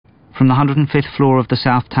From the 105th floor of the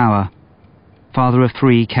South Tower, father of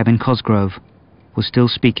three, Kevin Cosgrove, was still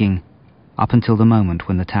speaking up until the moment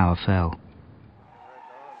when the tower fell.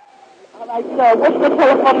 All right, so what's the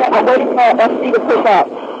telephone number? I'm waiting for SC to pick up.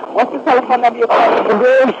 What's the telephone number you're calling? You can do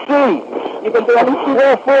AC. You can do AC.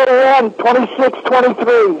 441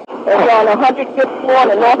 2623. It's on the 105th floor,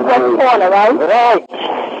 the northwest corner, right? Right.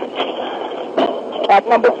 At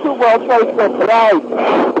number 2 World Trade Center. Right.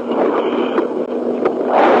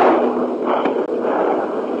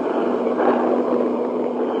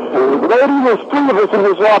 Lady, there's 3 of us in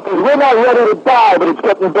this office. We're not ready to die, but it's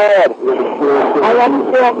getting bad. I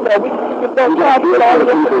understand, sir. We can go try to get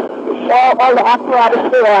all the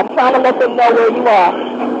apparatus there. I'm trying to let them know where you are.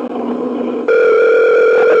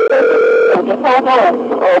 Just hold on.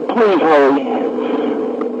 Oh, please hurry.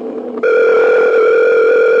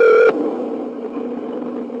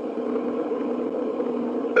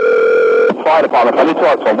 Fire department, let me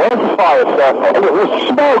talk to him. Where's the fire, sir? There's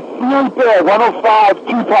smoke right there, 105,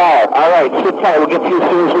 2 power. All right, sit tight. We'll get to you as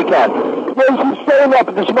soon as we can. There's some staying up,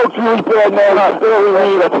 but the smoke's really bad, man. That's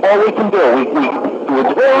all we can do.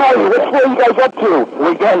 Where are you? What floor are you guys up to?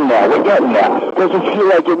 We're getting there. Doesn't feel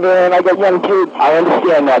like it, man. I got young kids. I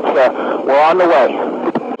understand that, sir. We're on the way.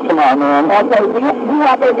 Come on, man. Okay, we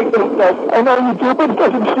have everything, sir. I know you do, but it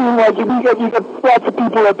doesn't seem like it. You got lots of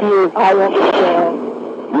people up here. I understand.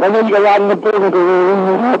 I know you got a lot in the building,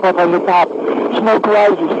 but up on the top. Smoke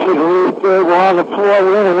rises, kid, right there. We're on the floor,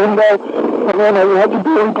 we're in a window. And then you have to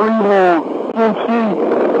barely breathe now. Can't see.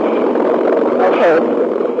 Okay.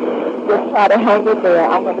 Just try to hang it there.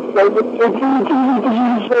 I'm going to stay with you. You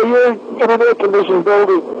say you're in an air-conditioned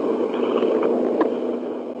building.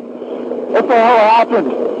 What the hell happened?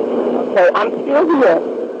 Okay, I'm still here.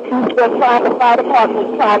 They're trying to fight apart.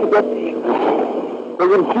 They're trying to get to you.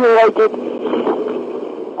 Doesn't feel like it.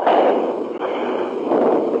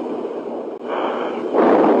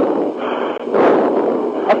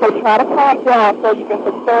 Okay, try to calm down so you can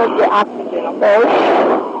conserve your oxygen, okay?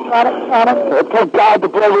 Try to... Thank God the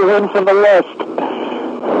brother in from the left.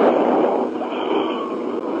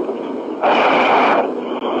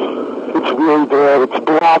 It's really bad. It's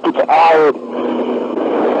black. It's iron.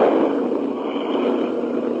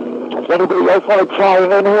 Does anybody else want to try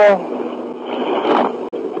in here?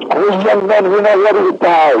 We're young men. We're not ready to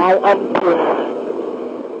die. I understand.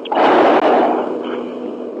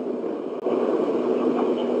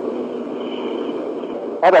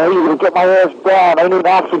 How the hell are you going to get my ass down? I need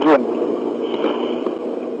oxygen.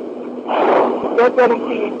 They're getting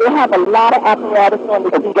to you. They have a lot of apparatus on the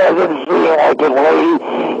scene. It doesn't feel like it, lady.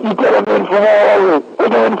 You get them in from all over.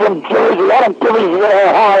 Bring them in from Jersey. I don't give a shit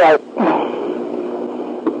how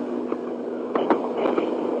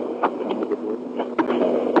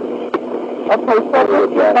Okay, so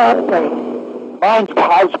what's your last name? Mine's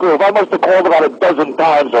Cosgrove. I must have called about a dozen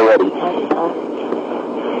times already. Cosgrove.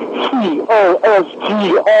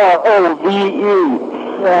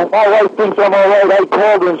 Yeah. My wife thinks I'm all right. I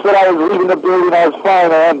called her and said I was leaving the building. I was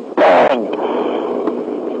fine, and bang.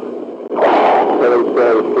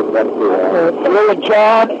 We're in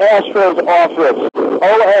John Astro's office.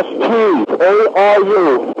 O-S-T-A-R-U.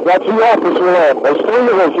 That's the office we're in. There's 3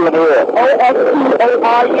 of us in here. O-S-T-A-R-U.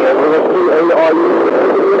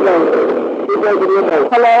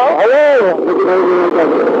 Hello?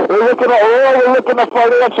 We're looking at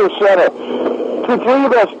financial center. 3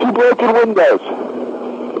 of us, 2 broken windows.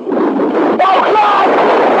 Oh, God!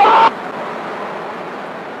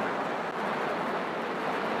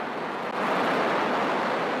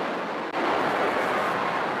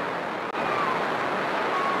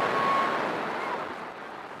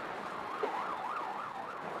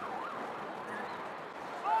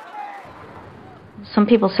 Some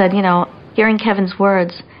people said, hearing Kevin's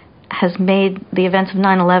words has made the events of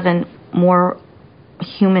 9/11 more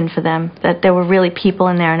human for them, that there were really people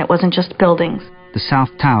in there and it wasn't just buildings. The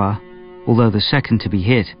South Tower, although the second to be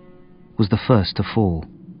hit, was the first to fall.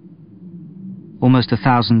 Almost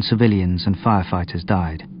 1,000 civilians and firefighters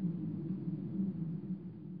died.